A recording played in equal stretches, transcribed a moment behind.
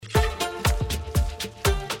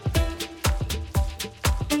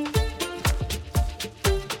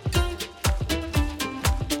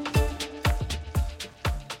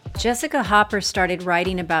Jessica Hopper started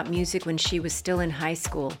writing about music when she was still in high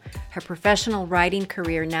school. Her professional writing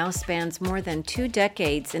career now spans more than 2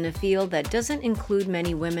 decades in a field that doesn't include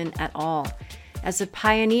many women at all. As a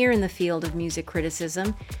pioneer in the field of music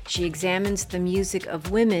criticism, she examines the music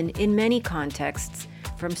of women in many contexts,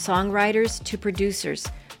 from songwriters to producers,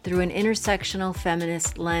 through an intersectional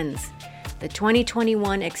feminist lens. The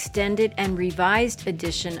 2021 extended and revised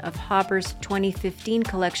edition of Hopper's 2015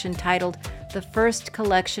 collection, titled The First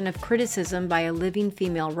Collection of Criticism by a Living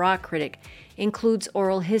Female Rock Critic, includes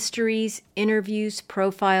oral histories, interviews,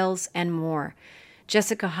 profiles, and more.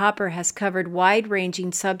 Jessica Hopper has covered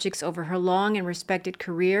wide-ranging subjects over her long and respected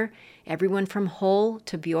career, everyone from Hole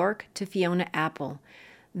to Bjork to Fiona Apple.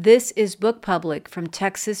 This is Book Public from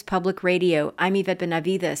Texas Public Radio. I'm Yvette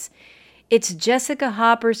Benavides. It's Jessica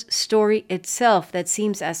Hopper's story itself that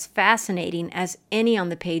seems as fascinating as any on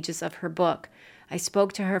the pages of her book. I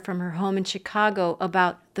spoke to her from her home in Chicago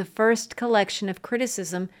about the first collection of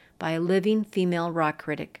criticism by a living female rock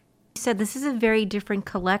critic. She said this is a very different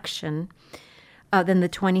collection than the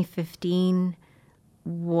 2015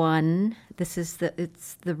 one.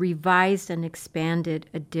 It's the revised and expanded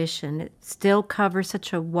edition. It still covers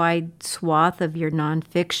such a wide swath of your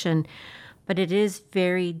nonfiction, but it is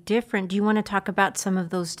very different. Do you want to talk about some of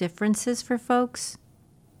those differences for folks?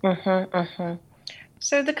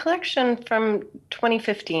 So the collection from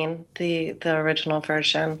 2015, the original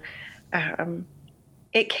version,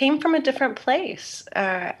 it came from a different place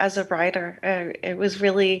as a writer. It was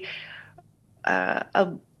really a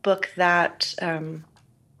book that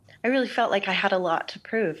I really felt like I had a lot to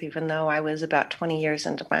prove, even though I was about 20 years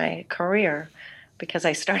into my career, because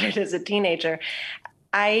I started as a teenager.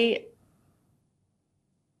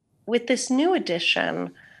 With this new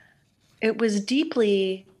edition, it was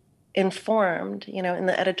deeply informed, in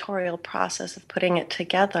the editorial process of putting it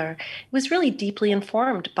together. It was really deeply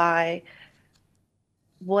informed by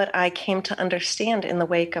what I came to understand in the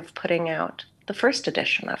wake of putting out the first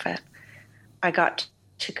edition of it. I got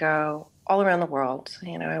to go all around the world.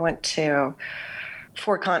 I went to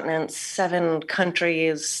 4 continents, 7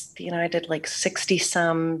 countries. I did like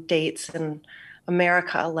 60-some dates in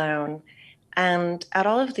America alone. And at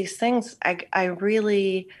all of these things, I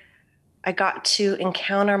got to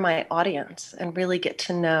encounter my audience and really get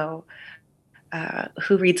to know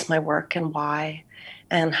who reads my work and why,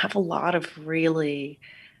 and have a lot of really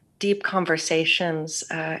deep conversations,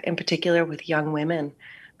 in particular with young women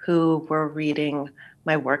who were reading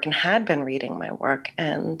my work and had been reading my work,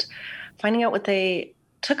 and finding out what they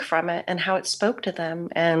took from it and how it spoke to them,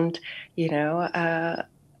 and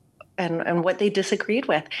and what they disagreed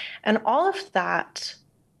with, and all of that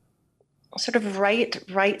sort of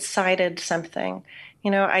right-sided something.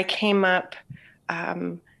 I came up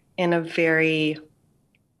in a very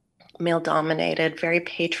male-dominated, very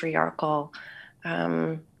patriarchal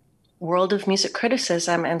world of music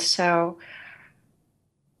criticism, and so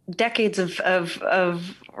decades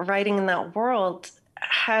of writing in that world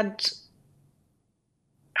had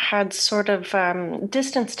sort of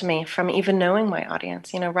distanced me from even knowing my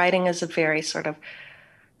audience. Writing is a very sort of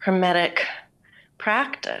hermetic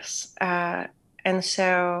practice. And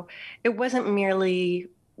so it wasn't merely,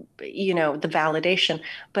 the validation,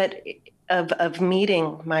 but of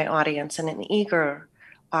meeting my audience and an eager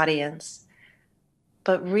audience.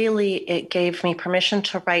 But really, it gave me permission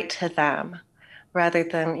to write to them rather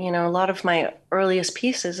than, a lot of my earliest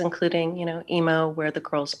pieces, including, Emo, Where the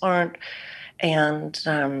Girls Aren't, and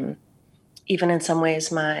even in some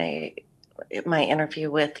ways my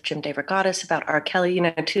interview with Jim DeRogatis about R. Kelly,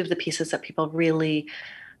 2 of the pieces that people really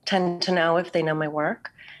tend to know if they know my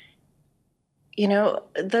work.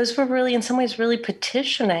 Those were really, in some ways, really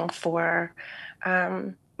petitioning for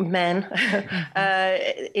men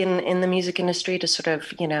in the music industry to sort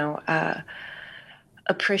of,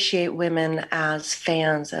 appreciate women as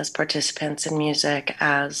fans, as participants in music,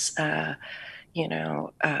 as,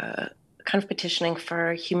 kind of petitioning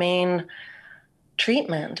for humane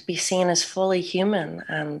treatment, be seen as fully human,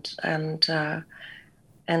 and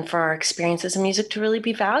for our experiences in music to really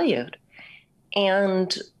be valued.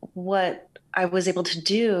 And what I was able to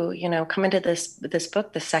do, come into this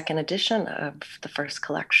book, the second edition of the first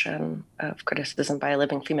collection of criticism by a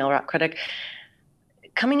living female rock critic,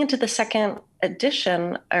 coming into the second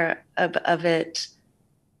edition of it,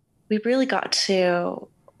 we really got to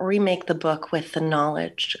remake the book with the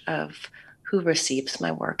knowledge of who receives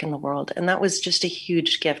my work in the world. And that was just a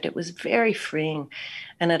huge gift. It was very freeing,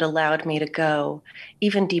 and it allowed me to go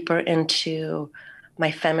even deeper into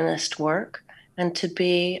my feminist work and to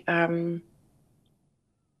be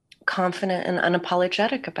confident and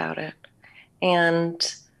unapologetic about it.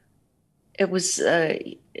 And it was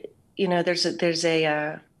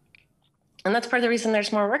and that's part of the reason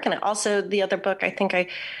there's more work in it. Also, the other book, I think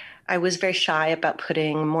I was very shy about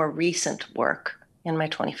putting more recent work in my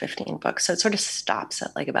 2015 book. So it sort of stops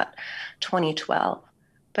at like about 2012.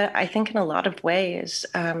 But I think in a lot of ways,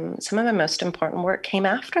 some of my most important work came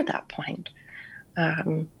after that point.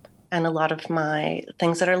 And a lot of my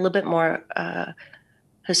things that are a little bit more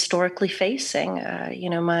historically facing,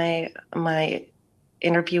 my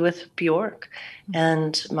interview with Bjork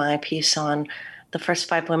and my piece on the first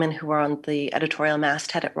 5 women who were on the editorial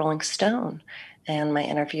masthead at Rolling Stone, and my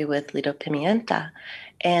interview with Lido Pimienta.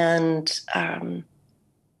 And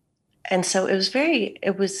so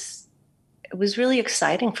it was really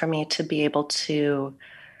exciting for me to be able to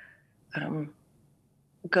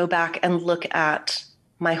go back and look at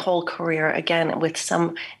my whole career again with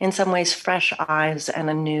in some ways, fresh eyes and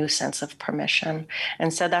a new sense of permission.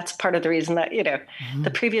 And so that's part of the reason that,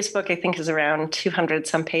 the previous book, I think, is around 200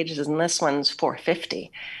 some pages, and this one's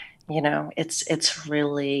 450. It's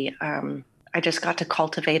really, I just got to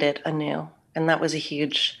cultivate it anew. And that was a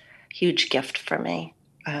huge, huge gift for me.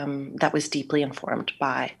 That was deeply informed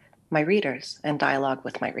by my readers and dialogue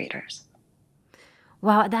with my readers.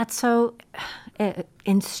 Wow, that's so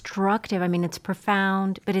instructive. I mean, it's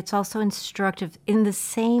profound, but it's also instructive in the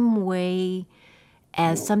same way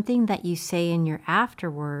as something that you say in your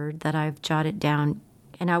afterword that I've jotted down,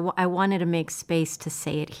 and I wanted to make space to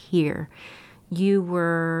say it here. You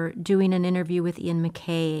were doing an interview with Ian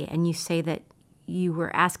MacKaye, and you say that you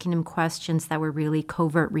were asking him questions that were really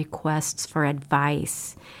covert requests for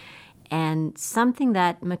advice. And something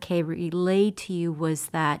that MacKaye relayed to you was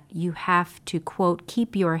that you have to, quote,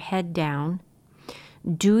 keep your head down,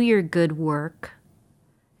 do your good work,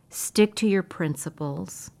 stick to your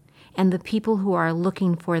principles, and the people who are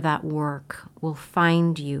looking for that work will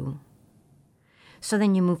find you. So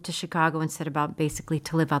then you moved to Chicago and set about basically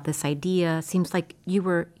to live out this idea. Seems like you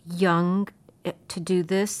were young to do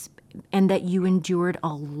this and that you endured a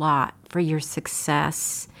lot for your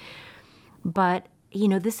success. But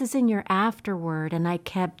this is in your afterword, and I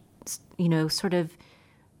kept, sort of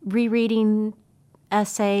rereading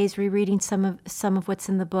essays, rereading some of what's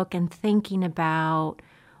in the book, and thinking about,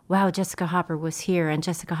 wow, Jessica Hopper was here, and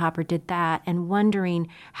Jessica Hopper did that, and wondering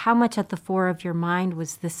how much at the fore of your mind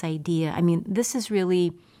was this idea. I mean, this is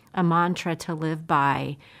really a mantra to live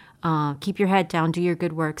by. Keep your head down, do your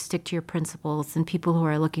good work, stick to your principles, and people who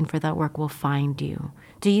are looking for that work will find you.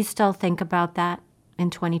 Do you still think about that in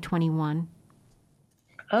 2021?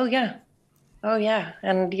 Oh yeah.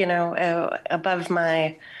 And above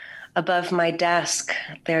my desk,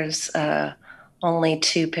 there's only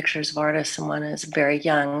 2 pictures of artists, and one is a very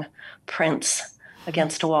young Prince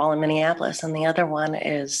against a wall in Minneapolis, and the other one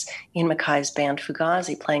is Ian MacKaye's band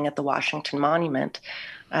Fugazi playing at the Washington Monument.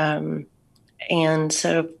 And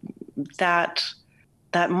so that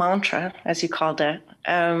mantra, as you called it,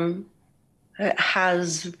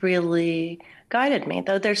 has really guided me,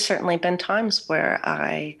 though there's certainly been times where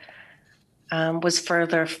I was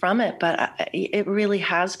further from it, but it really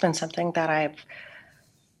has been something that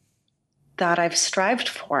I've strived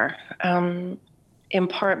for, in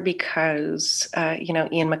part because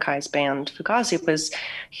Ian MacKaye's band Fugazi was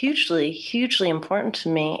hugely, hugely important to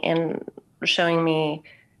me in showing me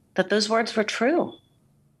that those words were true.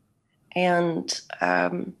 And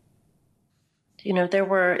there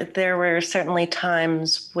were certainly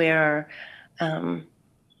times where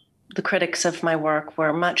the critics of my work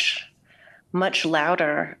were much, much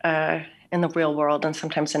louder in the real world and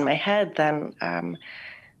sometimes in my head than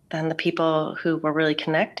the people who were really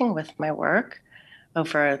connecting with my work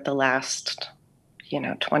over the last,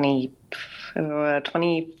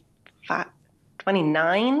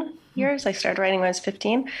 29 years. I started writing when I was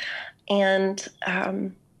 15. And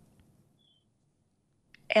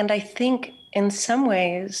I think in some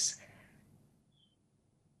ways,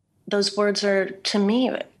 those words are, to me,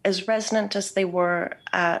 as resonant as they were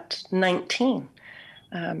at 19.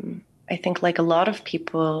 I think like a lot of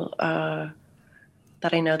people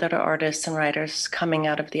that I know that are artists and writers coming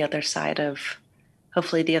out of the other side of,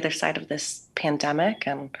 hopefully the other side of this pandemic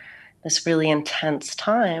and this really intense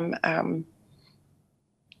time,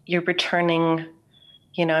 you're returning,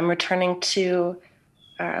 I'm returning to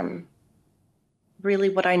really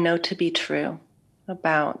what I know to be true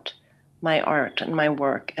about my art and my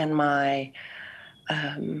work and my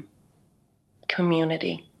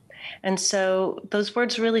community. And so those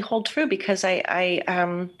words really hold true because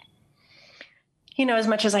I as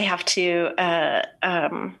much as I have to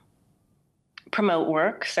promote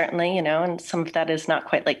work, certainly, and some of that is not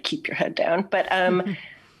quite like keep your head down, but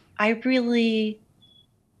I really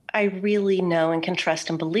know and can trust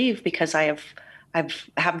and believe because I I've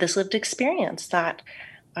have this lived experience that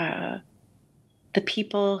the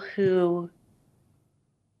people who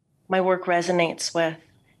my work resonates with,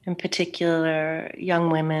 in particular, young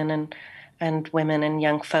women and women and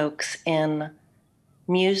young folks in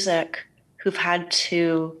music who've had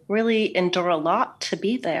to really endure a lot to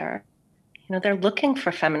be there. They're looking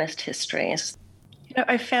for feminist histories.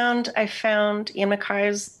 I found Ian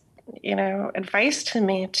MacKay's, advice to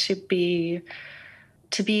me to be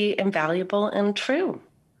invaluable and true.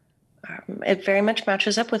 It very much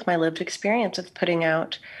matches up with my lived experience of putting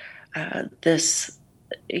out this,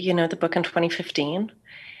 the book in 2015,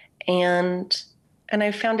 and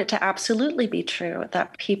I found it to absolutely be true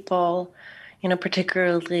that people,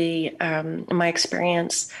 particularly in my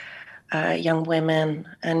experience, young women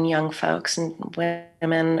and young folks and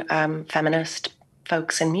women, feminist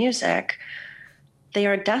folks in music, they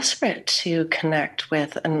are desperate to connect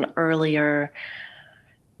with an earlier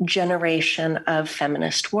generation of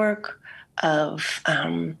feminist work, of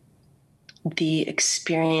the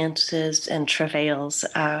experiences and travails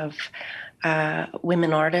of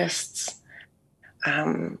women artists,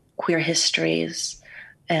 queer histories,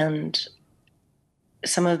 and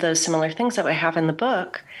some of those similar things that I have in the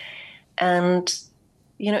book. And,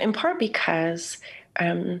 in part because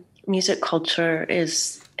music culture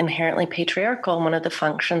is inherently patriarchal. One of the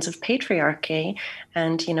functions of patriarchy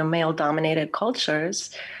and, male-dominated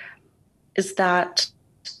cultures is that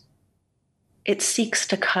it seeks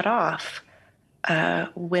to cut off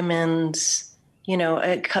women's,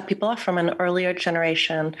 cut people off from an earlier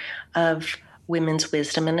generation of women's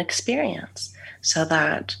wisdom and experience, so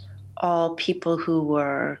that all people who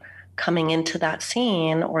were coming into that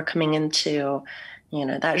scene or coming into,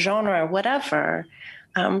 that genre or whatever,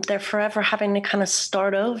 they're forever having to kind of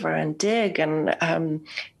start over and dig and, from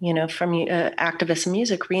activist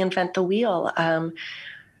music, reinvent the wheel,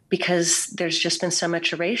 because there's just been so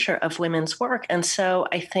much erasure of women's work. And so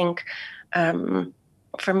I think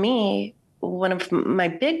for me, one of my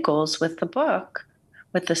big goals with the book,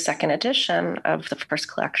 with the second edition of the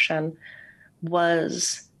first collection,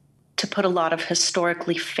 was to put a lot of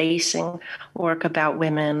historically facing work about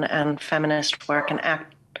women and feminist work and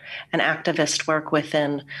activist work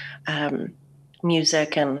within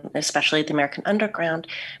music, and especially the American underground,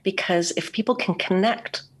 because if people can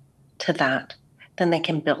connect to that, then they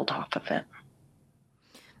can build off of it.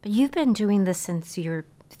 But you've been doing this since you're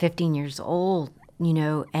 15 years old,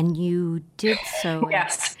 and you did so.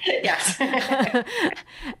 Yes.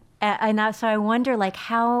 And so I wonder, like,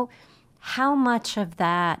 how much of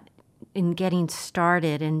that in getting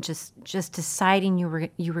started and just deciding you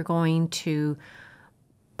were going to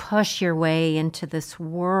push your way into this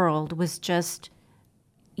world was just,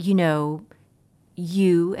 you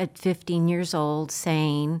at 15 years old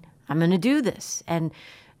saying, I'm going to do this, and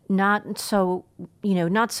not so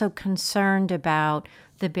concerned about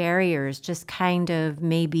the barriers, just kind of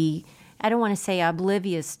maybe, I don't want to say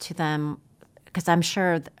oblivious to them, because I'm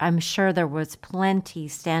sure there was plenty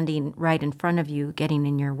standing right in front of you, getting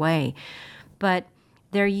in your way. But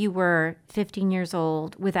there you were, 15 years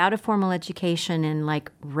old, without a formal education in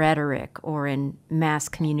like rhetoric or in mass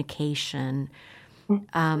communication.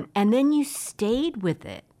 And then you stayed with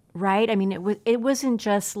it, right? I mean, it wasn't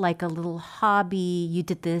just like a little hobby. You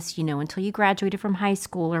did this, until you graduated from high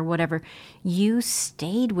school or whatever. You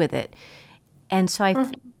stayed with it. And so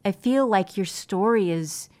I feel like your story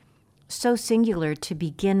is so singular to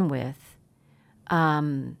begin with,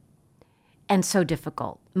 and so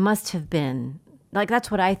difficult. Must have been. Like,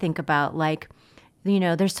 that's what I think about. Like,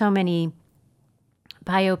 there's so many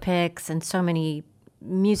biopics and so many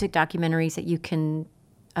music documentaries that you can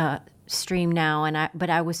stream now. But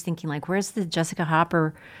I was thinking, like, where's the Jessica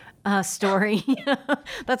Hopper story?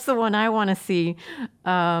 That's the one I want to see.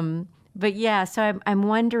 But yeah, so I'm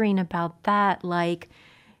wondering about that. Like,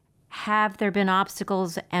 have there been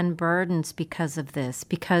obstacles and burdens because of this?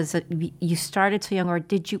 Because you started so young, or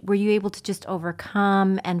were you able to just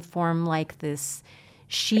overcome and form like this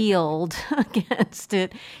shield against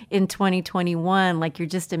it in 2021? Like, you're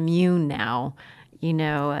just immune now, And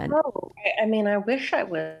I mean, I wish I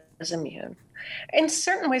was immune in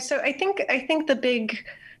certain ways. So I think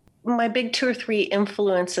my big 2 or 3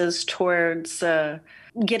 influences towards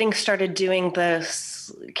getting started doing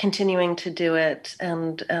this, continuing to do it,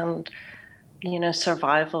 and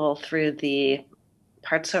survival through the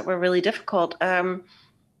parts that were really difficult. I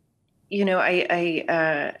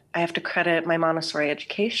have to credit my Montessori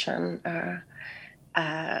education.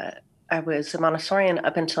 I was a Montessorian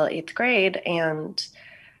up until 8th grade, and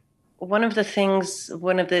one of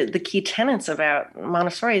the key tenets about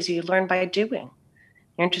Montessori is you learn by doing.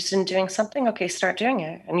 You're interested in doing something? Okay, start doing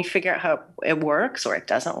it. And you figure out how it works or it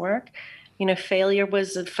doesn't work. Failure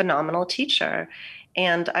was a phenomenal teacher.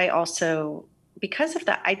 And I also, because of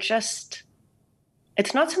that,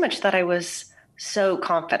 it's not so much that I was so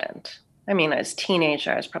confident. I mean, as a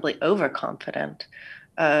teenager, I was probably overconfident.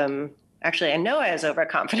 Actually, I know I was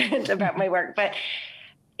overconfident about my work, but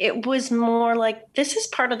it was more like, this is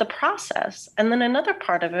part of the process. And then another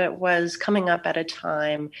part of it was coming up at a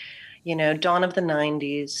time, dawn of the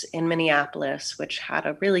 90s in Minneapolis, which had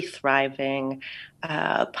a really thriving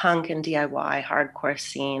punk and DIY hardcore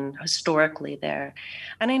scene historically there.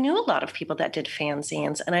 And I knew a lot of people that did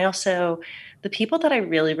fanzines. And I also, the people that I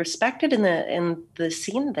really respected in the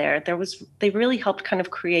scene there, they really helped kind of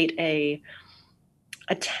create a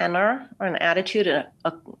tenor or an attitude, a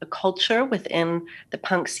culture within the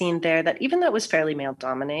punk scene there that even though it was fairly male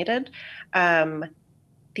dominated, the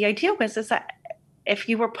idea is that if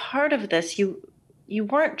you were part of this, you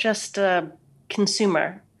weren't just a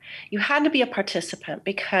consumer. You had to be a participant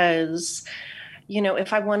because,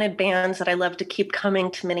 if I wanted bands that I loved to keep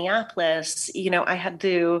coming to Minneapolis, I had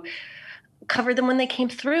to cover them when they came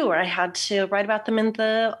through, or I had to write about them in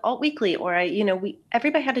the Alt Weekly, or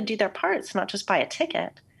everybody had to do their parts, not just buy a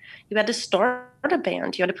ticket. You had to start a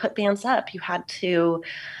band. You had to put bands up. You had to,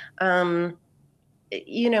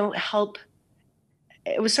 help.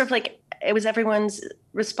 It was sort of like, it was everyone's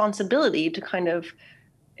responsibility to kind of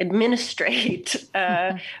administrate,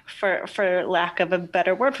 for lack of a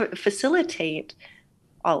better word, facilitate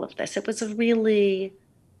all of this. It was a really,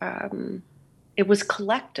 it was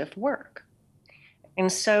collective work.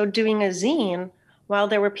 And so doing a zine, while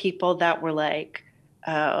there were people that were like,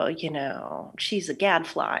 oh, she's a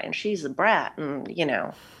gadfly and she's a brat, and,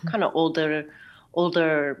 kind of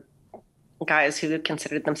older guys who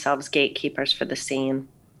considered themselves gatekeepers for the scene.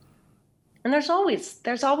 And there's always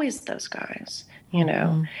those guys,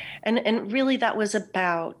 Mm-hmm. and really that was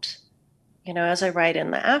about, as I write in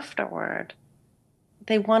the afterword,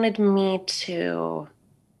 they wanted me to,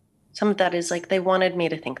 some of that is like, they wanted me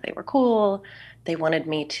to think they were cool. They wanted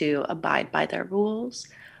me to abide by their rules.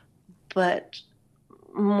 But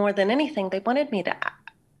more than anything, they wanted me to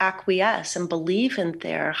acquiesce and believe in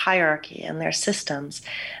their hierarchy and their systems.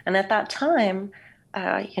 And at that time,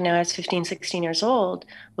 I was 15, 16 years old,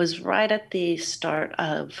 was right at the start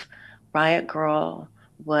of Riot Grrrl,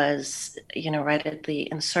 was, right at the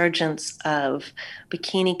insurgence of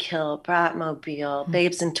Bikini Kill, Bratmobile,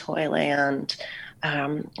 Babes in Toyland,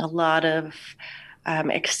 a lot of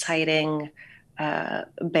exciting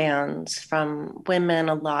bands from women,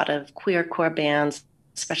 a lot of queercore bands,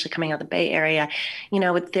 especially coming out of the Bay Area.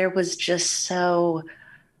 There was just so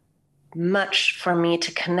much for me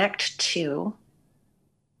to connect to.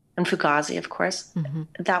 And Fugazi, of course,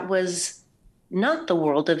 that was not the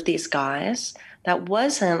world of these guys. That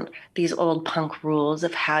wasn't these old punk rules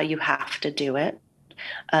of how you have to do it,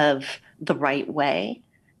 of the right way.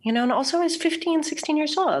 And also I was 15, 16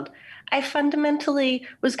 years old. I fundamentally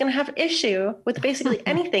was going to have issue with basically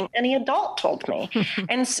anything any adult told me.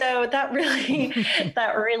 And so that really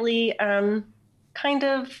kind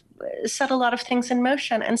of set a lot of things in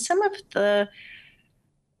motion. And some of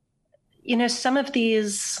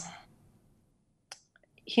these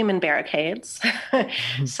human barricades,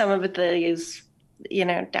 some of these,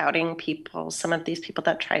 doubting people, some of these people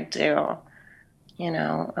that tried to,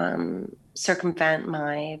 circumvent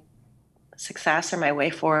my success or my way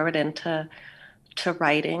forward into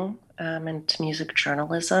writing, into music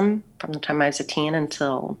journalism from the time I was a teen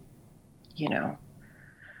until, I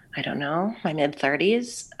don't know, my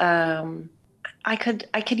mid-30s. I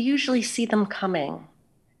could usually see them coming,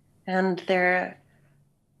 and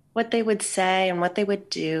what they would say and what they would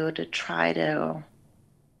do to try to,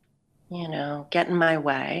 get in my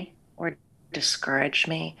way or discourage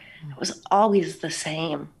me. It was always the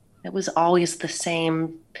same. It was always the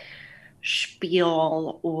same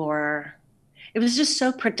spiel, or it was just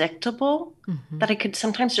so predictable that I could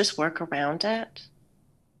sometimes just work around it.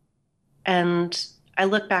 And I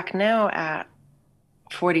look back now at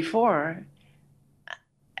 44,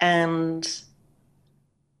 and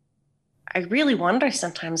I really wonder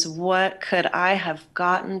sometimes, what could I have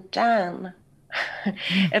gotten done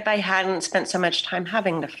if I hadn't spent so much time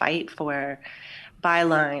having to fight for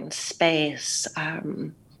bylines, space, a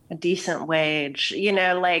decent wage,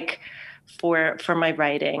 for my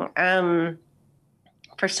writing,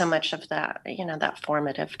 for so much of that, that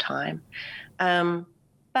formative time.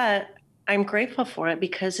 But I'm grateful for it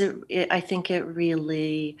because I think it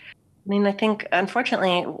really I mean, I think,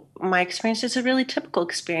 unfortunately, my experience is a really typical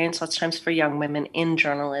experience lots of times for young women in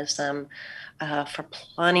journalism, for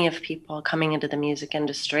plenty of people coming into the music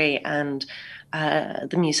industry and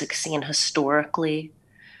the music scene historically.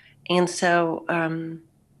 And so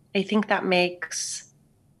I think that makes,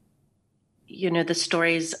 the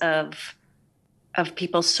stories of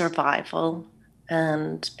people's survival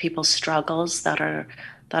and people's struggles that are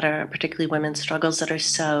particularly women's struggles that are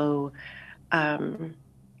um,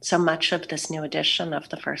 so much of this new edition of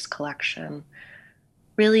the first collection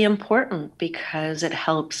really important because it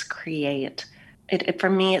helps create for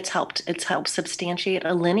me it's helped substantiate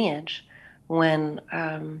a lineage when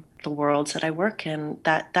the worlds that I work in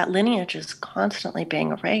that lineage is constantly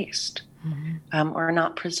being erased, or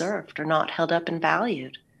not preserved or not held up and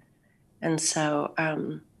valued. And so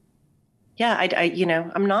yeah,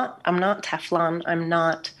 I'm not Teflon. I'm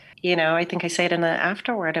not, I think I say it in the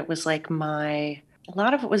afterword. It was like a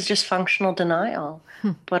lot of it was just functional denial,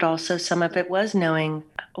 but also some of it was knowing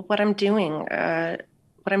what I'm doing,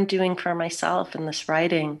 for myself in this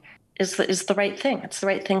writing is the right thing. It's the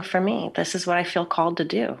right thing for me. This is what I feel called to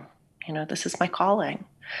do. This is my calling.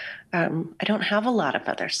 I don't have a lot of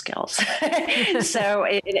other skills. So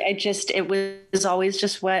it was always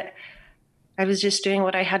just what I was just doing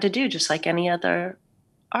what I had to do, just like any other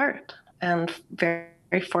art. And very,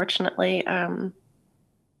 very fortunately,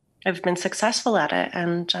 I've been successful at it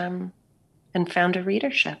and found a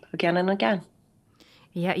readership again and again.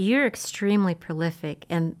 Yeah, you're extremely prolific,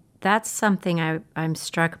 and that's something I'm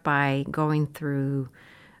struck by going through,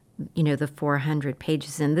 the 400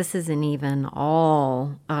 pages, and this isn't even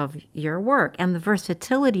all of your work. And the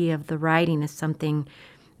versatility of the writing is something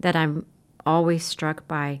that I'm always struck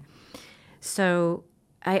by. So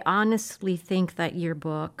I honestly think that your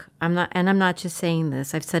book, I'm not just saying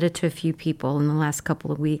this, I've said it to a few people in the last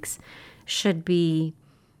couple of weeks, should be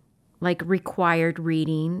like required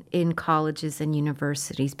reading in colleges and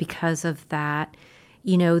universities because of that,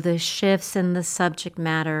 the shifts in the subject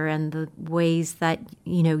matter and the ways that,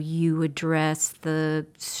 you address the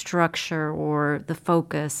structure or the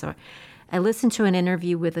focus. Or I listened to an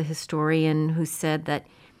interview with a historian who said that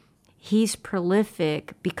he's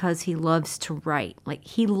prolific because he loves to write. Like,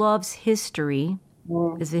 he loves history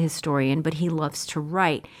as a historian, but he loves to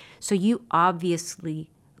write. So you obviously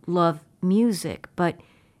love music, but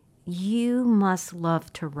you must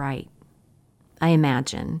love to write, I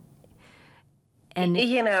imagine. And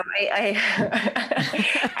I'm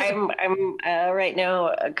right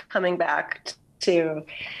now coming back to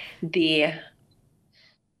the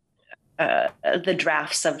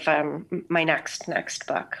drafts of my next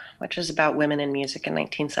book, which is about women in music in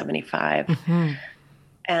 1975,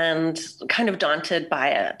 and kind of daunted by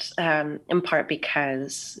it, in part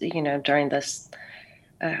because during this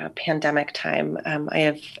pandemic time, I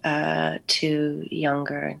have two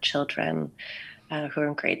younger children who are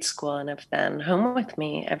in grade school and have been home with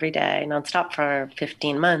me every day nonstop for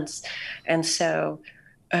 15 months, and so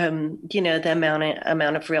the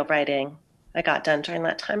amount of real writing I got done during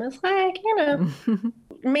that time is like,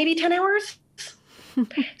 maybe 10 hours.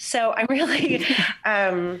 So I'm really,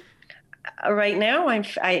 right now,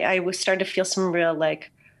 I was starting to feel some real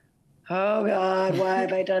like, oh God, why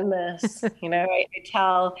have I done this? I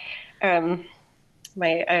tell, I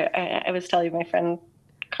was telling my friend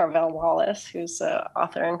Carvel Wallace, who's an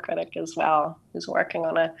author and critic as well, who's working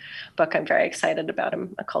on a book I'm very excited about,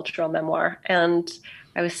 a cultural memoir. And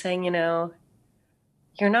I was saying,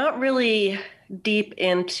 you're not really deep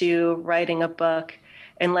into writing a book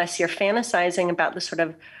unless you're fantasizing about the sort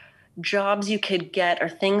of jobs you could get or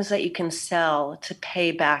things that you can sell to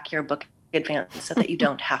pay back your book advance so that you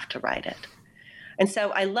don't have to write it. And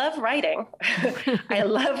so I love writing. I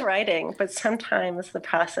love writing, but sometimes the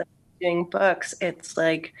process of doing books, it's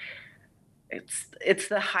like it's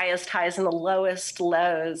the highest highs and the lowest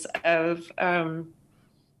lows of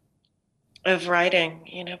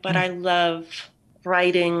writing, but I love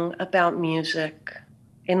writing about music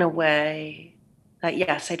in a way that,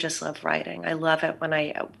 yes, I just love writing. I love it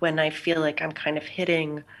when I feel like I'm kind of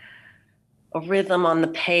hitting a rhythm on the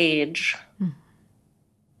page,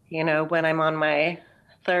 when I'm on my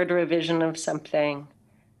third revision of something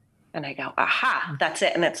and I go, aha, that's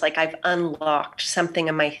it. And it's like I've unlocked something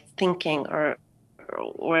in my thinking or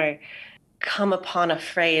come upon a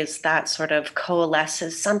phrase that sort of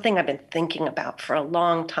coalesces something I've been thinking about for a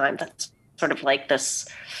long time. That's sort of like this,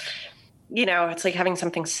 it's like having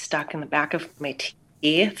something stuck in the back of my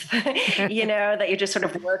teeth, that you're just sort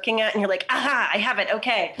of working at and you're like, aha, I have it.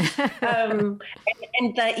 Okay. And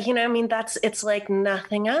that, it's like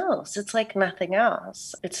nothing else. It's like nothing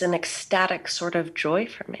else. It's an ecstatic sort of joy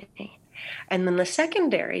for me. And then the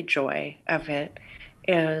secondary joy of it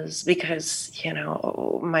is because,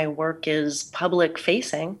 my work is public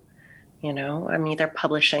facing. I'm either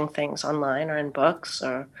publishing things online or in books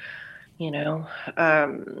or,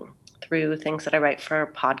 through things that I write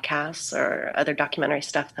for podcasts or other documentary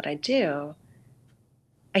stuff that I do.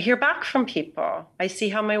 I hear back from people. I see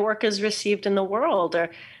how my work is received in the world, or,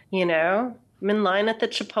 I'm in line at the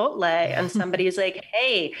Chipotle and somebody's like,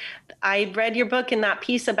 hey, I read your book in that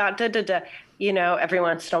piece about da da da. Every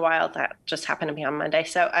once in a while, that just happened to be on Monday.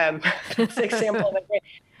 So that's an example of it.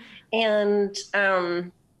 And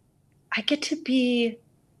I get to be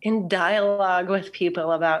in dialogue with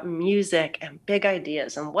people about music and big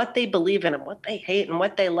ideas and what they believe in and what they hate and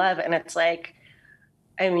what they love. And it's like,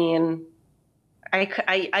 I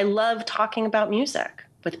love talking about music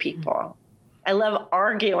with people. I love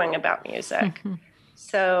arguing about music.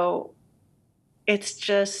 So it's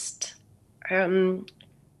just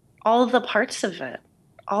all the parts of it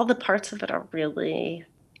are really,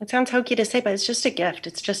 it sounds hokey to say, but it's just a gift.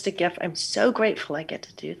 It's just a gift. I'm so grateful I get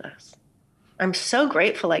to do this. I'm so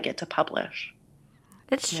grateful I get to publish.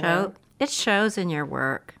 It shows in your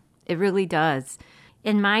work. It really does.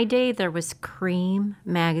 In my day, there was Cream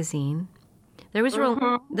magazine. There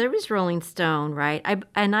was Rolling Stone, right?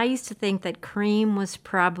 I used to think that Cream was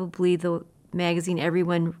probably the magazine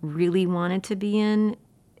everyone really wanted to be in,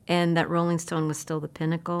 and that Rolling Stone was still the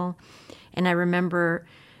pinnacle. And I remember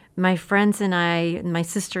my friends and I, my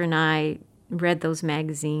sister and I, read those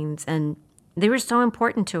magazines, and they were so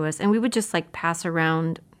important to us. And we would just like pass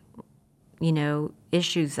around,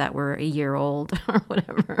 issues that were a year old or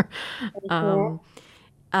whatever.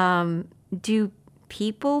 Do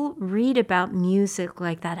people read about music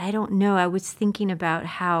like that? I don't know. I was thinking about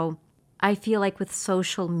how I feel like with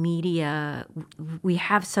social media, we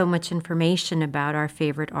have so much information about our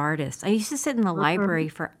favorite artists. I used to sit in the library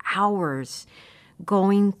for hours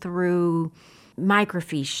going through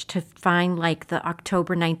microfiche to find like the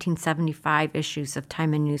October 1975 issues of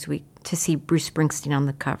Time and Newsweek to see Bruce Springsteen on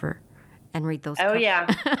the cover and read those stories.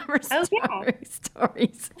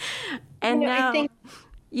 And now,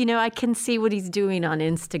 I can see what he's doing on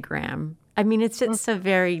Instagram. I mean, it's just a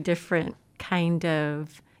very different kind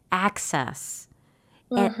of access.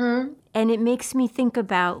 And it makes me think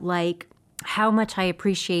about like how much I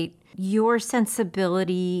appreciate your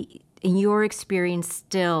sensibility and your experience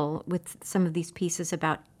still with some of these pieces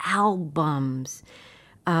about albums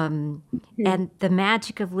and the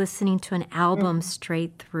magic of listening to an album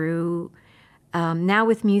straight through. Now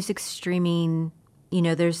with music streaming,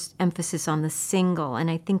 there's emphasis on the single. And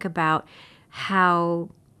I think about how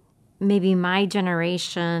maybe my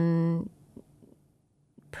generation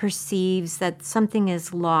perceives that something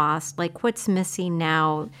is lost, like what's missing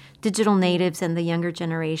now. Digital natives and the younger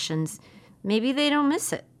generations, maybe they don't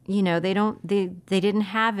miss it. They didn't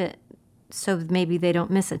have it, so maybe they don't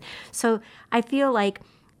miss it. So I feel like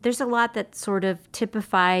there's a lot that sort of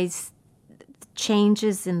typifies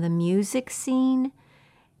changes in the music scene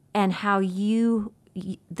and how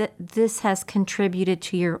this has contributed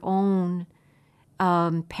to your own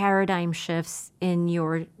paradigm shifts in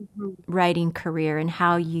your writing career, and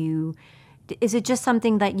how is it just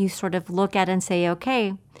something that you sort of look at and say,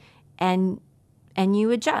 okay, and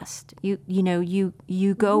you adjust, you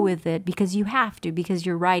go with it because you have to, because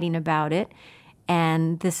you're writing about it,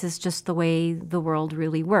 and this is just the way the world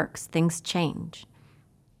really works. Things change.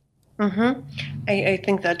 I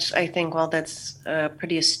think that's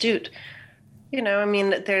pretty astute.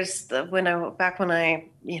 There's when I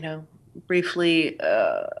briefly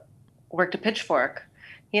worked at Pitchfork,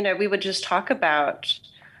 we would just talk about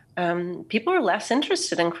people were less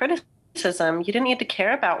interested in criticism. You didn't need to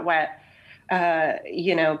care about what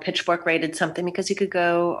Pitchfork rated something, because you could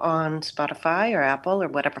go on Spotify or Apple or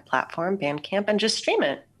whatever platform, Bandcamp, and just stream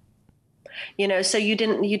it. So you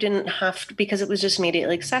didn't have to, because it was just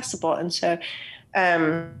immediately accessible. And so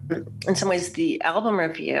in some ways the album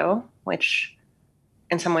review, which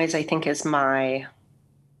in some ways I think is my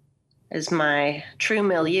true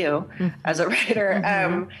milieu as a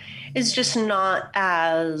writer, is just not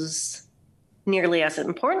as nearly as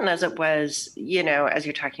important as it was, as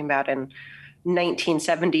you're talking about in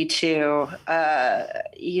 1972,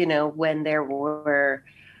 when there were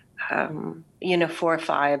 4 or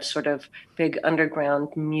 5 sort of big underground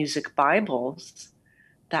music Bibles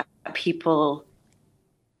that people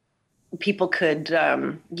could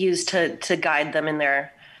use to guide them in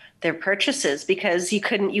their purchases, because you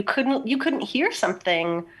couldn't hear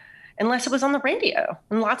something unless it was on the radio,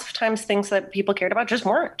 and lots of times things that people cared about just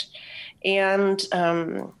weren't. And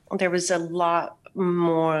there was a lot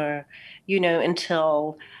more,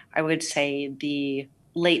 until I would say the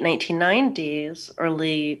late 1990s,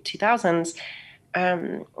 early 2000s,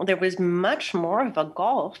 there was much more of a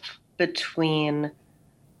gulf between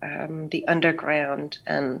the underground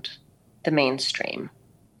and the mainstream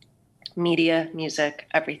media, music,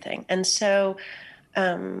 everything. And so,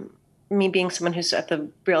 me being someone who's at the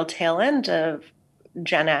real tail end of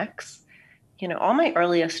Gen X, all my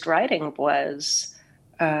earliest writing was,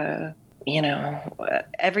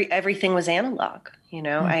 everything was analog.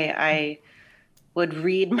 I would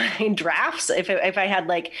read my drafts. If I had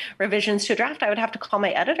like revisions to a draft, I would have to call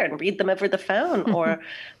my editor and read them over the phone. Or,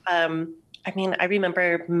 I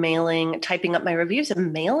remember typing up my reviews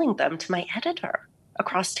and mailing them to my editor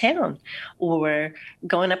across town, or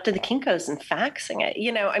going up to the Kinko's and faxing it.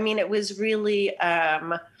 It was really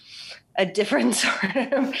a different sort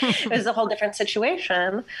of, it was a whole different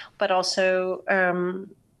situation. But also,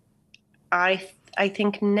 I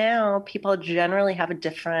think now people generally have a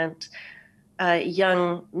different,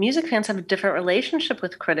 young music fans have a different relationship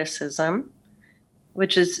with criticism,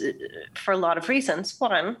 which is for a lot of reasons.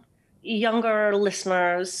 One, younger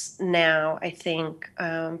listeners now, I think,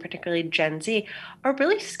 particularly Gen Z, are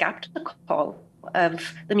really skeptical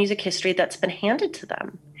of the music history that's been handed to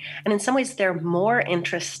them. And in some ways, they're more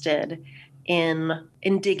interested in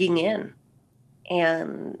digging in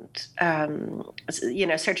and,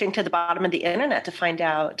 searching to the bottom of the internet to find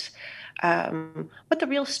out what the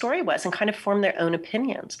real story was and kind of form their own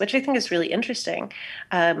opinions, which I think is really interesting.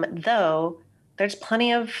 Though there's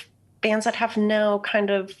plenty of bands that have no kind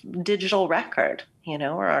of digital record,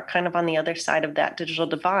 or are kind of on the other side of that digital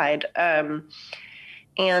divide. And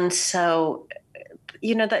so,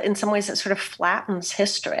 that in some ways it sort of flattens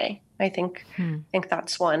history. I think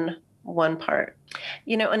that's one part.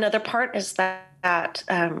 Another part is that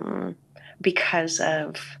because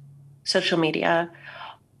of social media,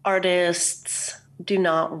 artists do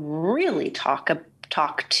not really talk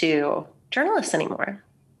to journalists anymore.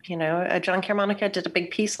 John Caramanica did a big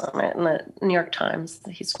piece on it in the New York Times.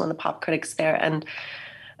 He's one of the pop critics there, and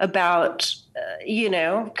about,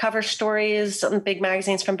 cover stories on big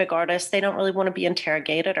magazines from big artists. They don't really want to be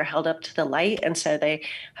interrogated or held up to the light. And so they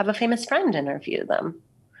have a famous friend interview them.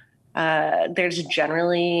 There's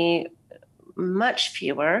generally much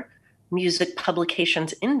fewer music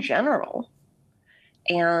publications in general.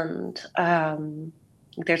 And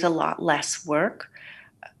there's a lot less work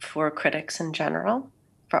for critics in general,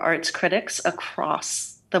 for arts critics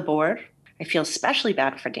across the board. I feel especially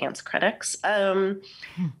bad for dance critics. And,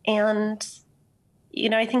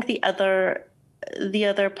 I think the other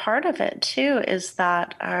part of it too is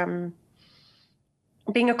that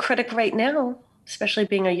being a critic right now, especially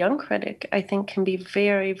being a young critic, I think can be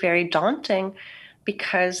very, very daunting,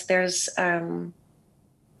 because there's, a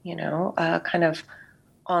kind of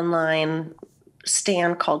online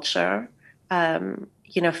stan culture,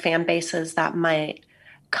 fan bases that might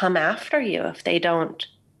come after you if they don't,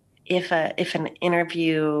 if an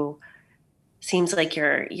interview seems like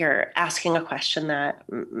you're asking a question that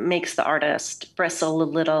makes the artist bristle a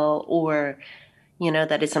little, or,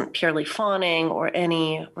 that isn't purely fawning, or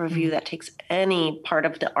any review that takes any part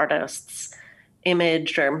of the artist's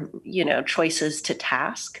image or, choices to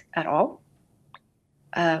task at all.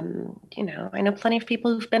 I know plenty of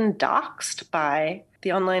people who've been doxxed by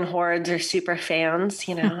the online hordes or super fans,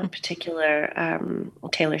 in particular,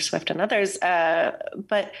 Taylor Swift and others.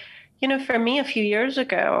 But, for me a few years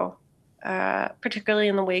ago, particularly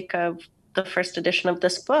in the wake of the first edition of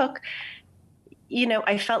this book,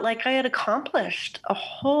 I felt like I had accomplished a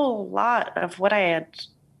whole lot of what I had,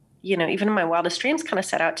 even in my wildest dreams, kind of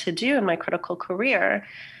set out to do in my critical career.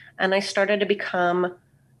 And I started to become,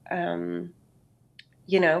 one,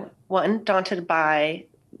 daunted by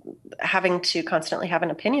having to constantly have an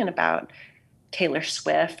opinion about Taylor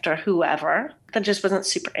Swift or whoever. That just wasn't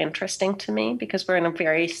super interesting to me, because we're in a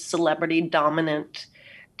very celebrity dominant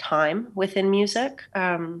time within music.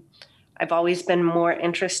 I've always been more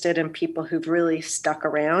interested in people who've really stuck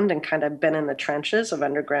around and kind of been in the trenches of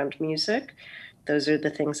underground music. Those are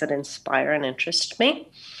the things that inspire and interest me.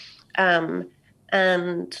 And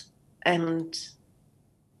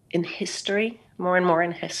in history, more and more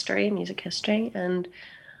in history, music history. And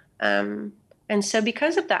so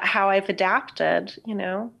because of that, how I've adapted,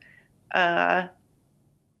 to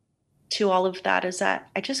all of that is that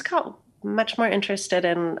I just got much more interested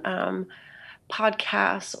in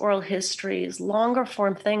podcasts, oral histories, longer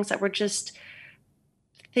form things that were just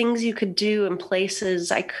things you could do in places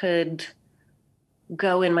I could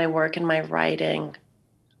go in my work and my writing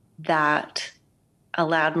that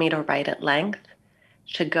allowed me to write at length,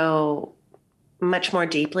 to go much more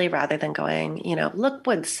deeply rather than going, look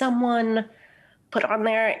what someone put on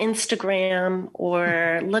their Instagram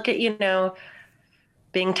or look at,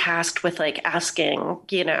 being tasked with like asking,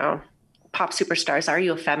 pop superstars, are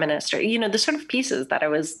you a feminist? Or, the sort of pieces that I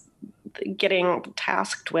was getting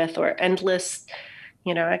tasked with, or endless,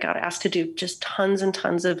 I got asked to do just tons and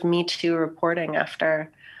tons of Me Too reporting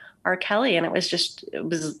after R. Kelly. And it was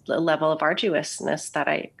a level of arduousness that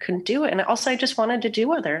I couldn't do. And also I just wanted to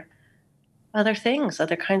do other things,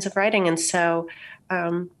 other kinds of writing. And so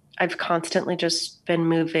I've constantly just been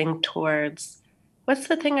moving towards, what's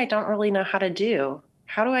the thing I don't really know how to do?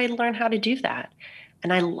 How do I learn how to do that?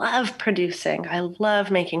 And I love producing. I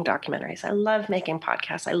love making documentaries. I love making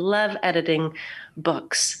podcasts. I love editing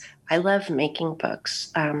books. I love making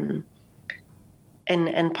books.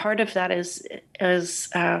 And part of that is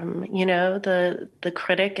the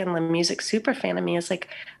critic and the music superfan of me is like,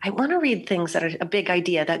 I want to read things that are a big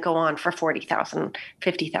idea that go on for 40,000,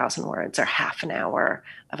 50,000 words or half an hour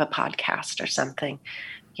of a podcast or something.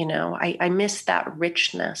 I miss that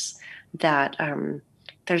richness that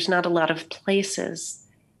there's not a lot of places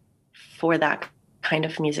for that kind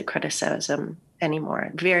of music criticism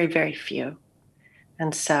anymore. Very, very few.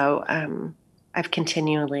 And so I've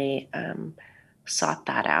continually sought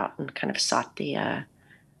that out and kind of sought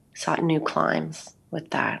new climbs with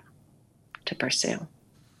that to pursue.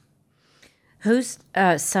 Who's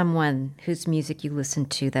someone whose music you listen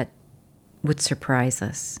to that would surprise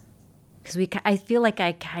us? Because I feel like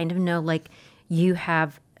I kind of know, like you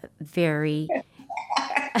have very.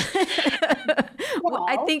 Well,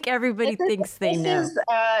 I think everybody thinks they know.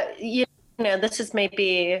 This is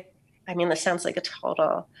maybe. I mean, this sounds like a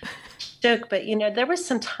total joke, but there were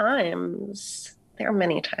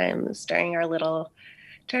many times during our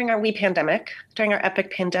wee pandemic, during our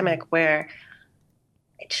epic pandemic, where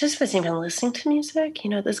I just wasn't even listening to music.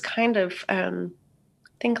 This kind of, I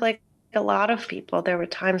think like a lot of people, there were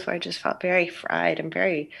times where I just felt very fried and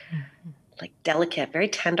very like delicate, very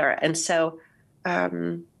tender. And so I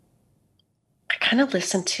kind of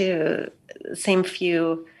listened to the same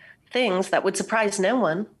few things that would surprise no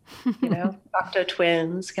one, Octo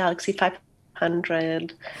Twins, Galaxy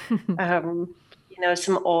 500,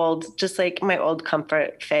 some old, just like my old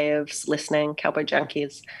comfort faves listening, Cowboy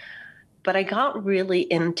Junkies. But I got really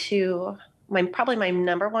into probably my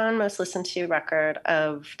number one most listened to record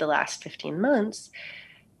of the last 15 months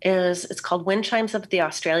it's called Wind Chimes of the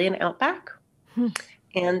Australian Outback.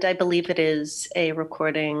 And I believe it is a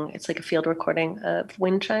recording, it's like a field recording of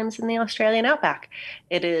wind chimes in the Australian outback.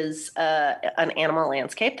 It is an animal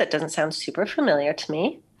landscape that doesn't sound super familiar to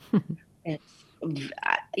me. It's,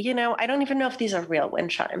 I don't even know if these are real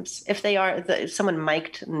wind chimes. If they are, someone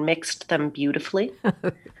mic'd and mixed them beautifully.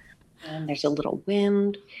 And there's a little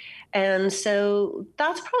wind. And so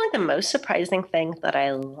that's probably the most surprising thing that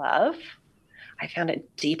I love. I found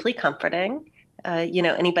it deeply comforting.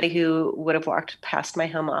 Anybody who would have walked past my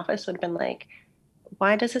home office would have been like,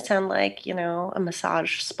 why does it sound like, a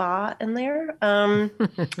massage spa in there?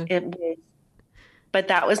 But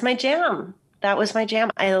that was my jam. I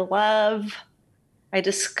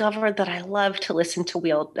discovered that I love to listen to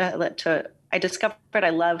I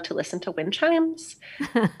love to listen to wind chimes.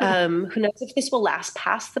 Who knows if this will last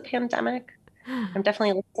past the pandemic? I'm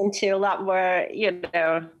definitely listening to a lot more,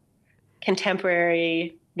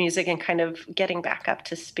 contemporary music and kind of getting back up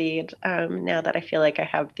to speed now that I feel like I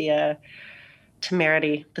have the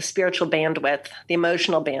temerity, the spiritual bandwidth, the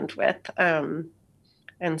emotional bandwidth.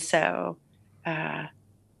 And so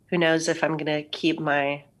who knows if I'm going to keep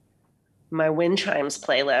my wind chimes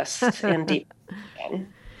playlist in deep.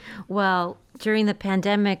 Well, during the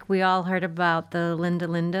pandemic, we all heard about the Linda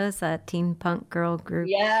Lindas, that teen punk girl group.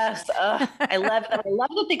 Yes. I love them. I love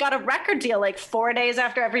that they got a record deal like 4 days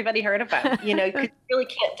after everybody heard about it. You really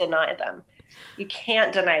can't deny them. You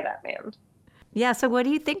can't deny that, man. Yeah. So what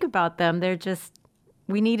do you think about them?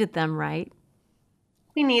 We needed them, right?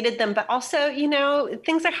 We needed them. But also,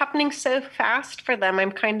 things are happening so fast for them.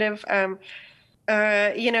 I'm kind of, part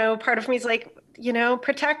of me is like,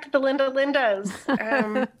 protect the Linda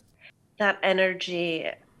Lindas. That energy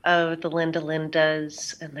of the Linda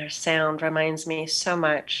Lindas and their sound reminds me so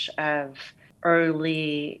much of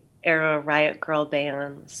early era Riot Grrrl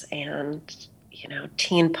bands and,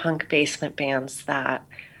 teen punk basement bands that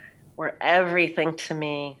were everything to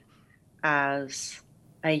me as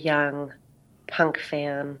a young punk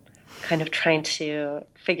fan, kind of trying to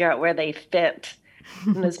figure out where they fit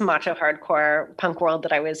in this macho hardcore punk world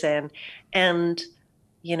that I was in. And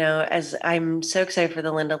as I'm so excited for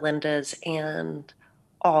the Linda Lindas and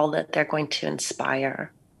all that they're going to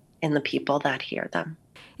inspire in the people that hear them.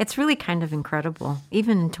 It's really kind of incredible,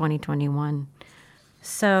 even in 2021.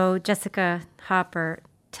 So, Jessica Hopper,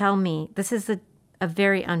 tell me, this is a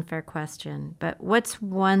very unfair question, but what's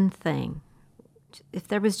one thing, if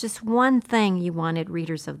there was just one thing you wanted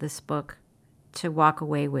readers of this book to walk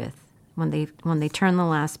away with when they turn the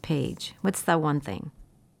last page, what's that one thing?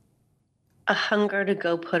 A hunger to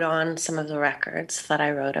go put on some of the records that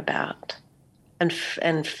I wrote about and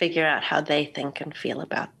figure out how they think and feel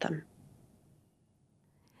about them.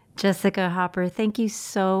 Jessica Hopper, thank you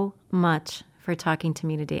so much for talking to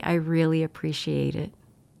me today. I really appreciate it.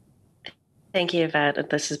 Thank you, Yvette.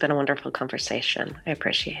 This has been a wonderful conversation. I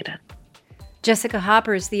appreciate it. Jessica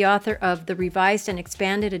Hopper is the author of the revised and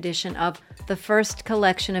expanded edition of The First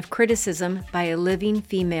Collection of Criticism by a Living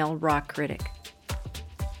Female Rock Critic.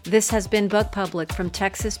 This has been Book Public from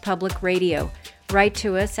Texas Public Radio. Write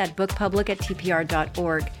to us at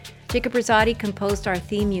bookpublic@tpr.org. Jacob Rosati composed our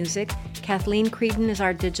theme music. Kathleen Creedon is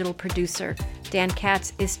our digital producer. Dan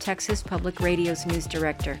Katz is Texas Public Radio's news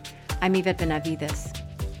director. I'm Yvette Benavides.